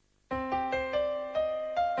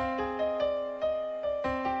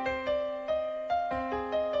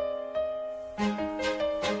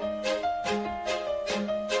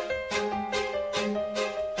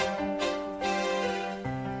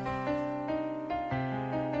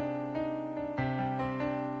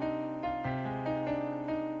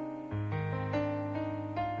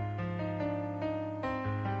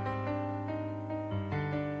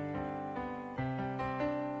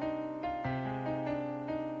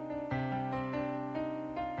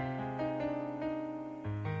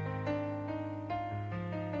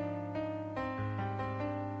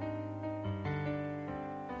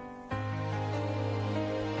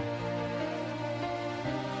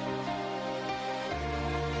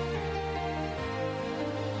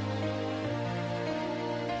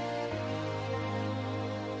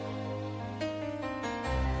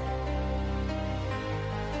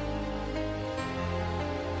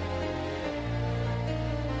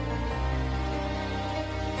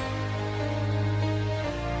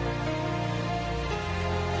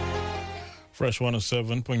 Fresh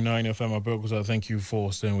 107.9 FM Abeokuta. Thank you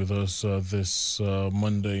for staying with us this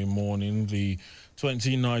Monday morning, the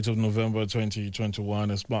 29th of November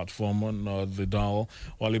 2021. A platform on the dial.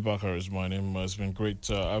 Wali Bakar is my name. It's been great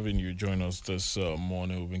having you join us this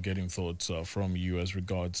morning. We've been getting thoughts from you as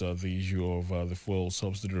regards the issue of the fuel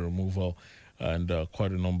subsidy removal and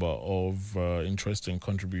quite a number of interesting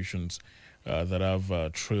contributions that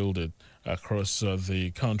have trailed it across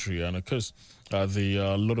the country. And of course, a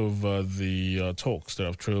lot of the talks that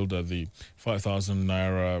have trailed the 5,000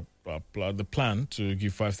 naira, the plan to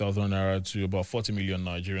give 5,000 naira to about 40 million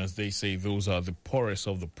Nigerians. They say those are the poorest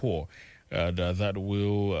of the poor. That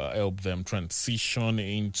will help them transition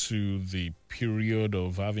into the period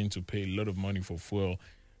of having to pay a lot of money for fuel.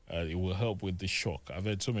 It will help with the shock. I've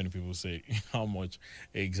heard so many people say, how much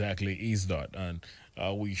exactly is that? And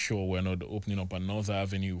are we sure we're not opening up another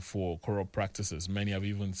avenue for corrupt practices? Many have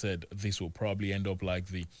even said this will probably end up like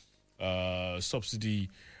the subsidy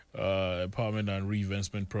empowerment and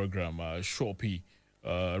reinvestment program, SHORPE,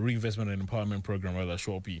 reinvestment and empowerment program, rather,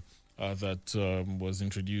 SHORPE, that was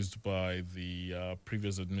introduced by the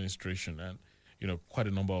previous administration. And quite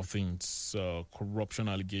a number of things, corruption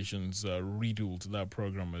allegations riddled that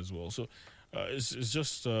program as well. So it's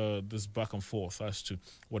just this back and forth as to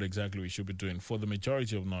what exactly we should be doing for the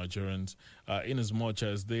majority of Nigerians, in as much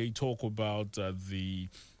as they talk about the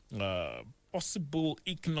possible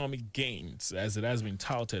economic gains, as it has been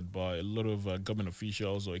touted by a lot of government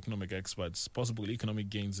officials or economic experts, possible economic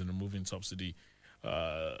gains in removing subsidy,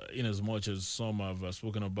 in as much as some have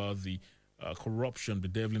spoken about the corruption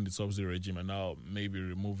bedeviling the subsidy regime, and now maybe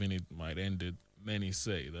removing it might end it. Many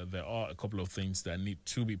say that there are a couple of things that need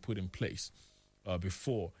to be put in place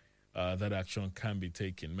before that action can be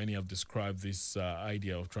taken. Many have described this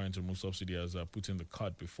idea of trying to remove subsidy as putting the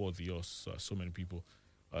cart before the horse. So many people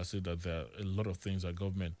say that there are a lot of things that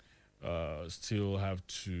government still have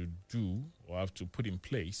to do or have to put in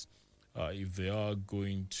place if they are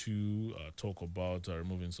going to talk about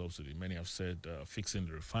removing subsidy. Many have said fixing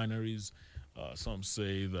the refineries. Some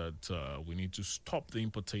say that we need to stop the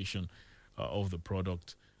importation of the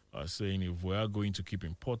product, saying if we are going to keep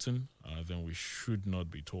importing, then we should not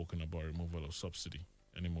be talking about removal of subsidy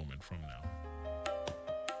any moment from now.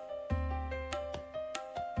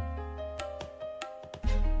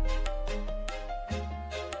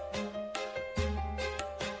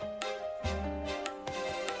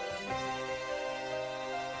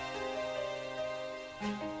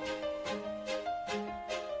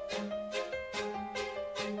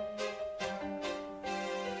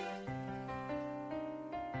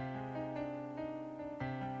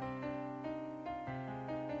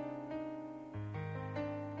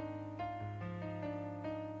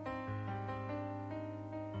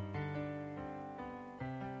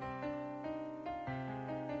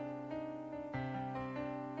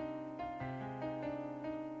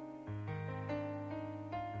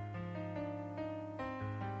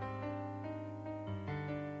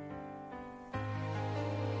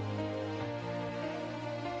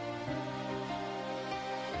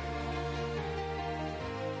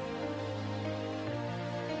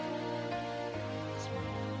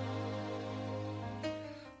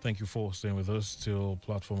 Thank you for staying with us. Still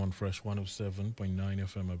platform on Fresh 107.9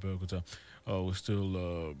 FM Abeokuta. We're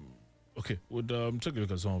still okay. We'll take a look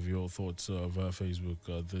at some of your thoughts via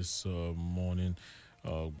Facebook this morning.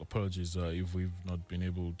 Apologies if we've not been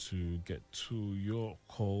able to get to your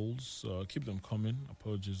calls. Keep them coming.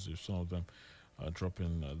 Apologies if some of them are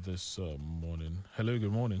dropping this morning. Hello,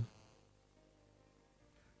 good morning.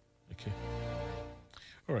 Okay.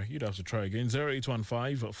 All right, you'd have to try again.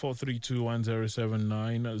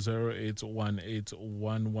 0815-432-1079,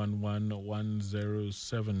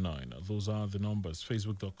 0818-111-1079. Those are the numbers.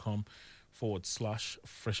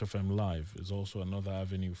 Facebook.com/Fresh FM Live is also another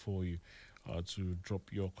avenue for you to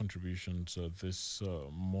drop your contributions this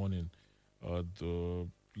morning. The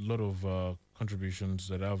lot of contributions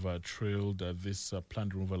that have trailed this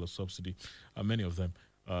planned removal of subsidy, many of them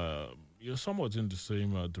you're somewhat in the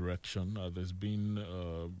same direction. There's been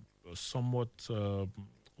somewhat,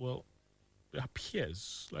 well, it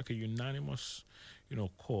appears like a unanimous,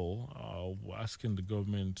 call asking the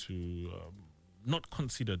government to not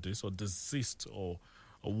consider this or desist or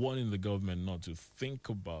warning the government not to think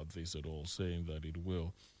about this at all, saying that it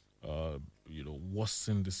will,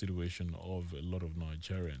 worsen the situation of a lot of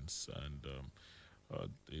Nigerians. And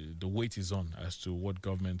the weight is on as to what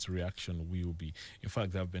government's reaction will be. In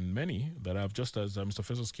fact, there have been many that have, just as Mr.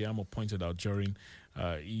 Festus Keyamo pointed out during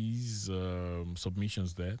his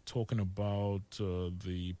submissions there, talking about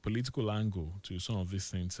the political angle to some of these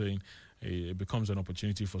things, saying it becomes an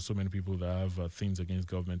opportunity for so many people that have things against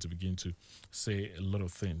government to begin to say a lot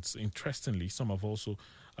of things. Interestingly, some have also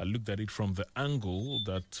looked at it from the angle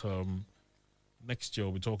that next year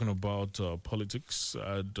we're talking about politics,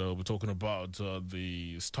 and we're talking about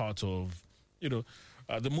the start of, the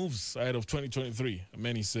moves ahead of 2023.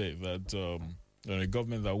 Many say that a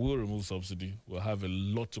government that will remove subsidy will have a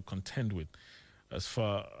lot to contend with as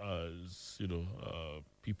far as,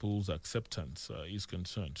 people's acceptance is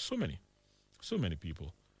concerned. So many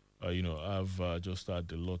people, have just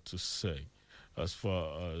had a lot to say as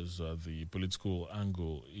far as the political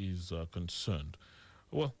angle is concerned.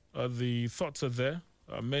 Well, the thoughts are there.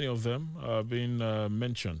 Many of them are being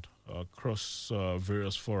mentioned across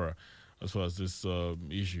various fora as far as this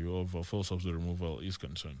issue of fuel subsidy removal is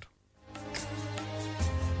concerned.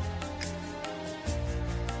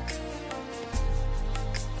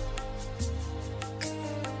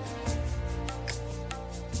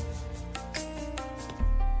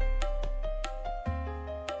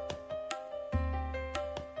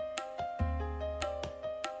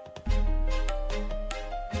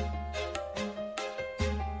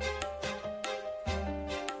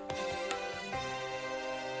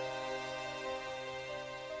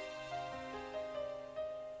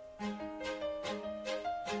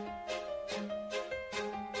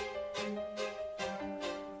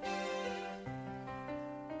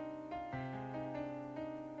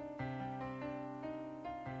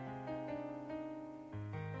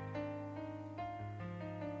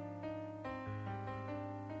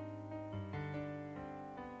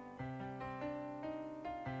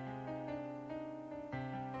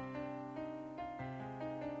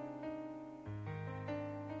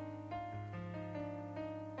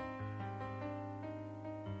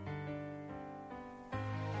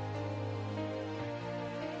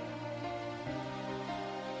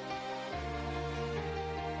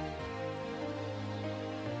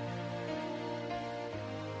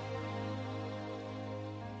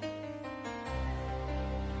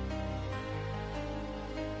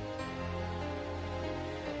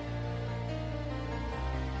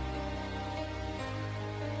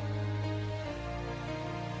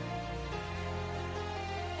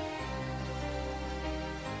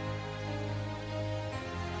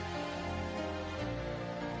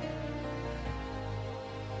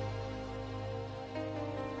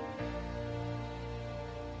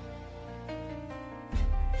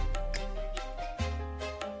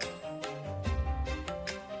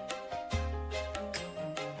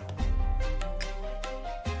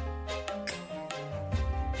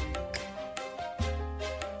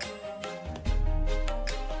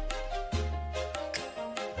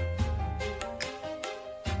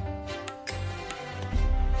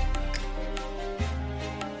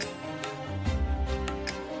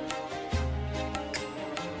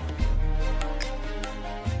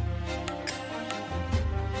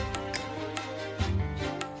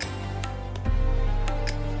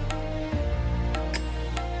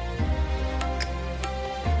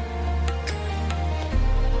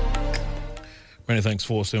 Many thanks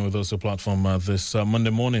for staying with us the platform this Monday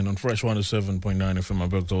morning on Fresh 107.9 FM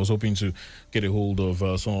Abeokuta. I was hoping to get a hold of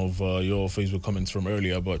some of your Facebook comments from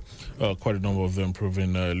earlier, but quite a number of them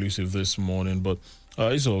proving elusive this morning. But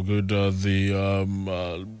It's all good.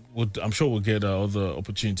 I'm sure we'll get other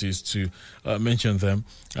opportunities to mention them,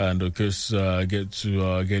 and of course get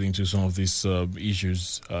into some of these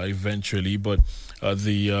issues eventually. But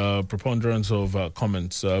the preponderance of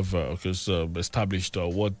comments have, of course, established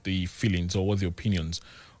what the feelings or what the opinions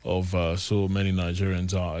of so many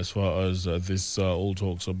Nigerians are as far as this old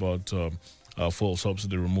talks about fuel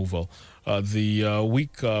subsidy removal. The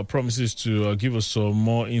week promises to give us some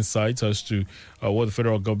more insight as to what the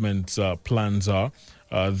federal government's plans are.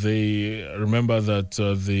 They remember that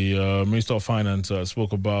the Minister of Finance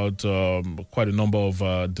spoke about quite a number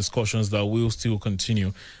of discussions that will still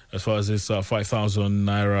continue as far as this 5,000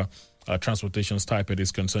 naira transportation stipend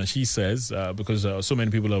is concerned. She says, because so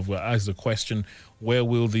many people have asked the question, where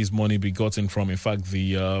will this money be gotten from? In fact,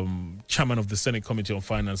 the chairman of the Senate Committee on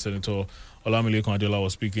Finance, Senator Olamilekan Adeola,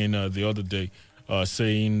 was speaking the other day,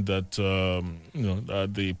 saying that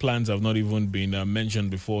the plans have not even been mentioned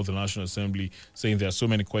before the National Assembly, saying there are so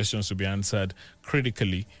many questions to be answered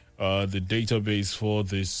critically. The database for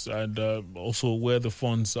this, and also where the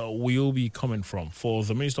funds will be coming from. For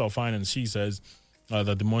the Minister of Finance, she says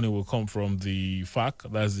that the money will come from the FAC,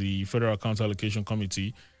 that's the Federal Account Allocation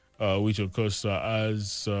Committee, which of course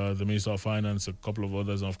has the Minister of Finance, a couple of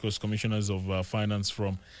others, and of course commissioners of finance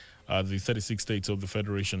from the 36 states of the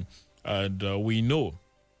Federation. And we know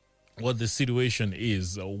what the situation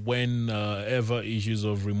is whenever issues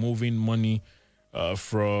of removing money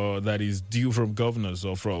that is due from governors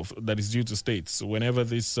or that is due to states. Whenever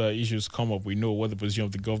these issues come up, we know what the position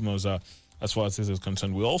of the governors are as far as this is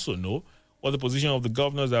concerned. We also know what the position of the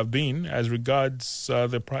governors have been as regards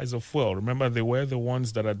the price of fuel. Remember, they were the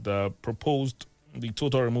ones that had proposed the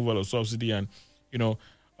total removal of subsidy and,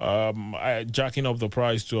 jacking up the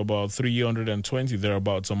price to about 320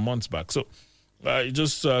 thereabouts some months back. So it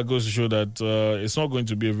just goes to show that it's not going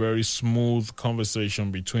to be a very smooth conversation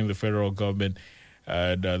between the federal government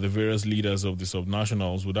and the various leaders of the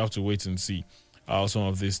subnationals. We'd have to wait and see how some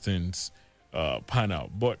of these things pan out.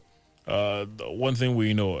 But one thing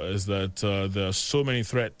we know is that there are so many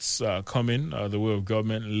threats coming the way of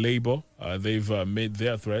government. Labour, they've made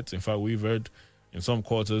their threats. In fact, we've heard in some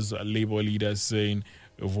quarters Labour leaders saying,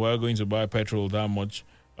 if we're going to buy petrol that much,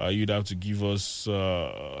 you'd have to give us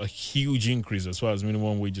a huge increase as far as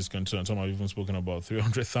minimum wage is concerned. Some have even spoken about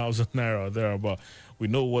 300,000 naira or thereabout. We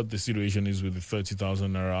know what the situation is with the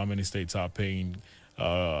 30,000 naira. How many states are paying?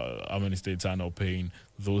 How many states are not paying?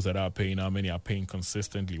 Those that are paying, how many are paying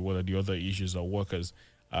consistently? What are the other issues that workers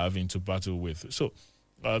are having to battle with? So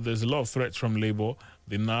there's a lot of threats from Labour.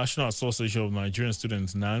 The National Association of Nigerian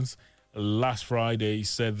Students, NANS, last Friday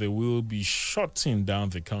said they will be shutting down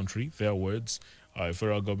the country. Their words.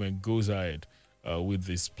 Federal government goes ahead with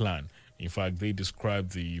this plan. In fact, they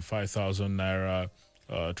described the 5,000 naira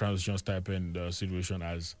transition stipend situation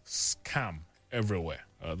as scam everywhere.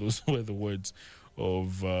 Those were the words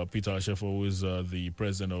of Peter Ashefo, who is the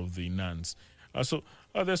president of the NANS. So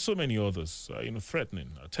there's so many others, threatening,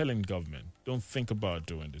 telling government, don't think about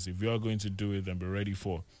doing this. If you are going to do it, then be ready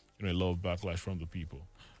for a lot of backlash from the people.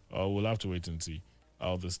 We'll have to wait and see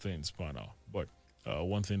how this thing pan out. But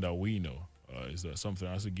one thing that we know is that something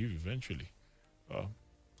has to give eventually.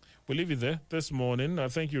 We'll leave it there this morning.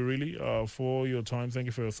 Thank you really for your time. Thank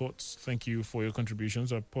you for your thoughts. Thank you for your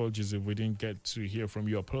contributions. Apologies if we didn't get to hear from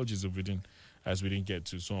you. Apologies if we didn't get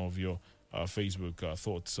to some of your Facebook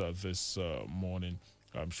thoughts this morning.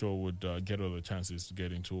 I'm sure we'll get other chances to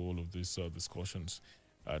get into all of these discussions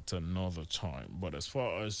at another time. But as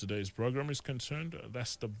far as today's program is concerned,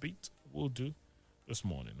 that's the beat we'll do this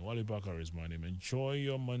morning. Wale Bakar is my name. Enjoy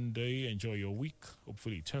your Monday. Enjoy your week.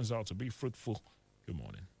 Hopefully it turns out to be fruitful. Good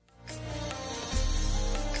morning.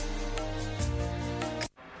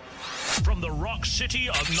 From the rock city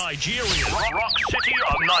of Nigeria. Rock city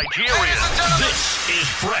of Nigeria. This is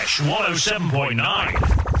Fresh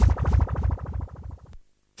 107.9.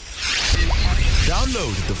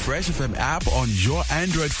 Download the Fresh FM app on your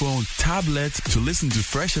Android phone, tablet to listen to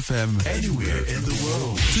Fresh FM anywhere in the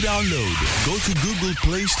world. To download, go to Google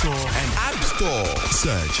Play Store and App Store.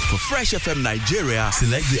 Search for Fresh FM Nigeria,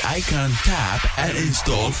 select the icon, tap, and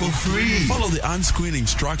install for free. Follow the on-screen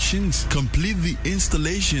instructions, complete the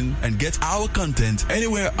installation, and get our content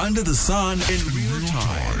anywhere under the sun in real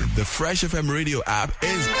time. The Fresh FM radio app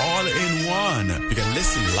is all in one. You can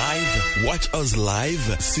listen live, watch us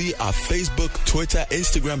live, see our Facebook, Twitter,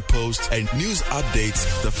 Instagram posts, and news updates.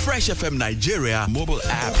 The Fresh FM Nigeria mobile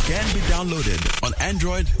app can be downloaded on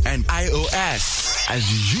Android and iOS.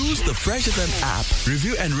 As you use the Fresh FM app,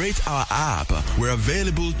 review and rate our app. We're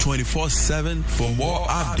available 24/7 for more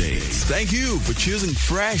updates. Thank you for choosing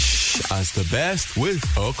Fresh as the best with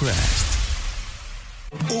Oakrest.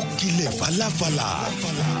 Ó kilẹ̀ falafala.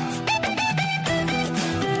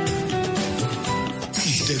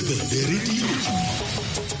 Ìdẹ̀gbẹ̀lẹ̀ rédíò.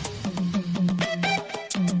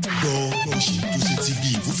 Gbọ́ bó ṣe tó ṣe ti bí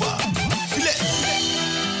ìwúfà. Filẹ̀.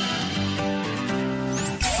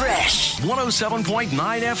 Fresh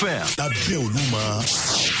 107.9 FM. Lábẹ́ Olúmọ,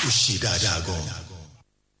 ó ṣe dáadáa gan.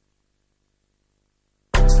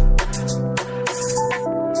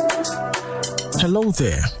 Hello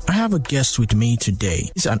there. I have a guest with me today.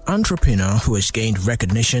 He's an entrepreneur who has gained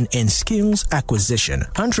recognition in skills acquisition,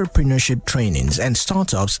 entrepreneurship trainings, and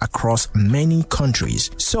startups across many countries.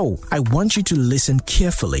 So, I want you to listen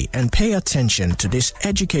carefully and pay attention to this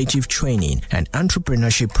educative training and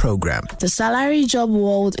entrepreneurship program. The salary job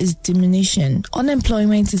world is diminishing.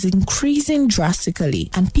 Unemployment is increasing drastically,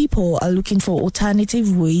 and people are looking for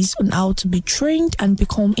alternative ways on how to be trained and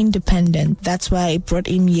become independent. That's why I brought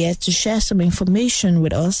him here to share some information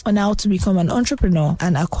with us on how to become an entrepreneur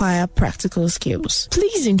and acquire practical skills.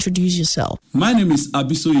 Please introduce yourself. My name is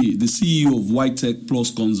Abisoye, the CEO of YTech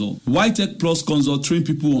Plus Consult. YTech Plus Consult train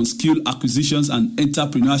people on skill acquisitions and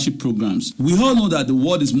entrepreneurship programs. We all know that the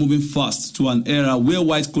world is moving fast to an era where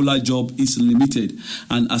white-collar job is limited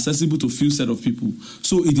and accessible to few set of people.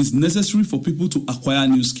 So it is necessary for people to acquire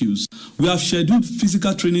new skills. We have scheduled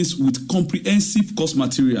physical trainings with comprehensive course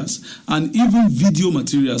materials and even video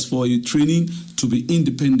materials for a training to be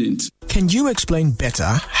independent. Can you explain better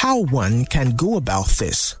how one can go about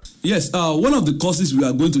this? Yes, one of the courses we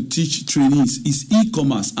are going to teach trainees is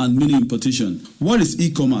e-commerce and mini importation. What is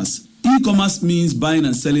e-commerce? E-commerce means buying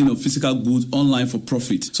and selling of physical goods online for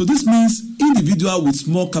profit. So this means individual with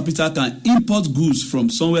small capital can import goods from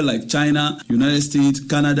somewhere like China, United States,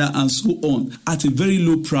 Canada, and so on at a very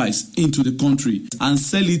low price into the country and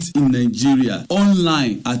sell it in Nigeria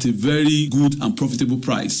online at a very good and profitable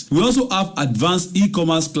price. We also have advanced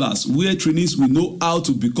e-commerce class where trainees will know how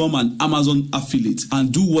to become an Amazon affiliate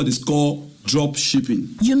and do what is called drop shipping.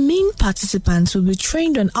 You mean participants will be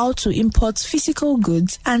trained on how to import physical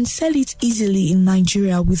goods and sell it easily in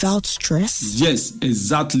Nigeria without stress? Yes,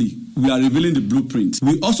 exactly. We are revealing the blueprint.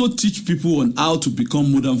 We also teach people on how to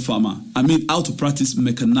become modern farmer. How to practice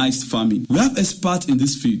mechanized farming. We have experts in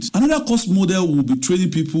this field. Another course model we'll be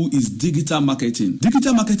training people is digital marketing.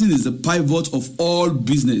 Digital marketing is the pivot of all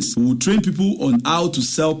business. We will train people on how to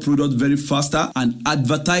sell products very faster and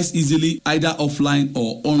advertise easily either offline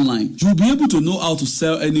or online. You'll be able to know how to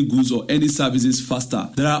sell any goods or any services faster.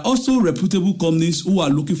 There are also reputable companies who are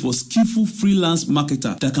looking for skillful freelance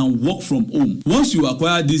marketer that can work from home. Once you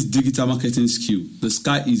acquire this digital marketing skill, the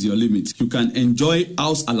sky is your limit. You can enjoy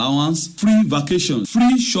house allowance, free vacation,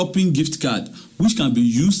 free shopping gift card, which can be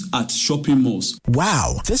used at shopping malls.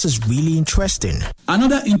 Wow, this is really interesting.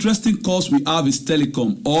 Another interesting course we have is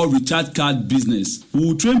telecom or recharge card business. We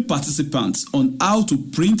will train participants on how to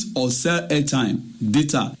print or sell airtime,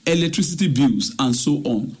 data, electricity bills, and so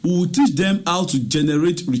on. We will teach them how to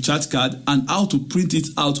generate recharge card and how to print it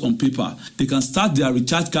out on paper. They can start their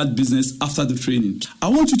recharge card business after the training. I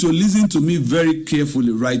want you to listen to me very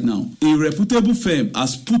carefully right now. A reputable firm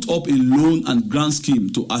has put up a loan and grant scheme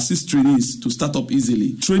to assist trainees to start up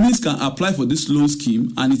easily. Trainees can apply for this loan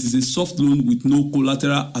scheme and it is a soft loan with no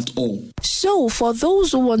collateral at all. So, for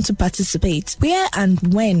those who want to participate, where and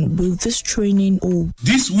when will this training hold?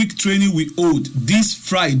 This week training will hold this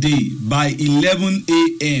Friday by 11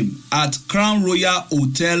 a.m. at Crown Royal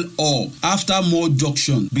Hotel Hall, after Moore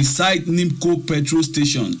Junction, beside Nimco Petrol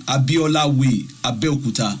Station, Abiola Way,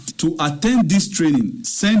 Abeokuta. To attend this training,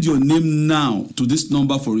 send your name now to this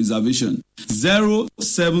number for reservation: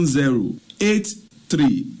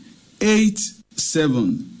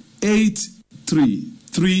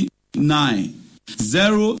 070-8387-8339.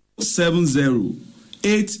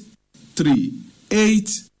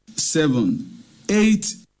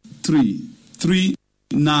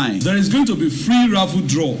 070-8387-8339. There is going to be free raffle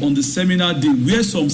draw on the seminar day where some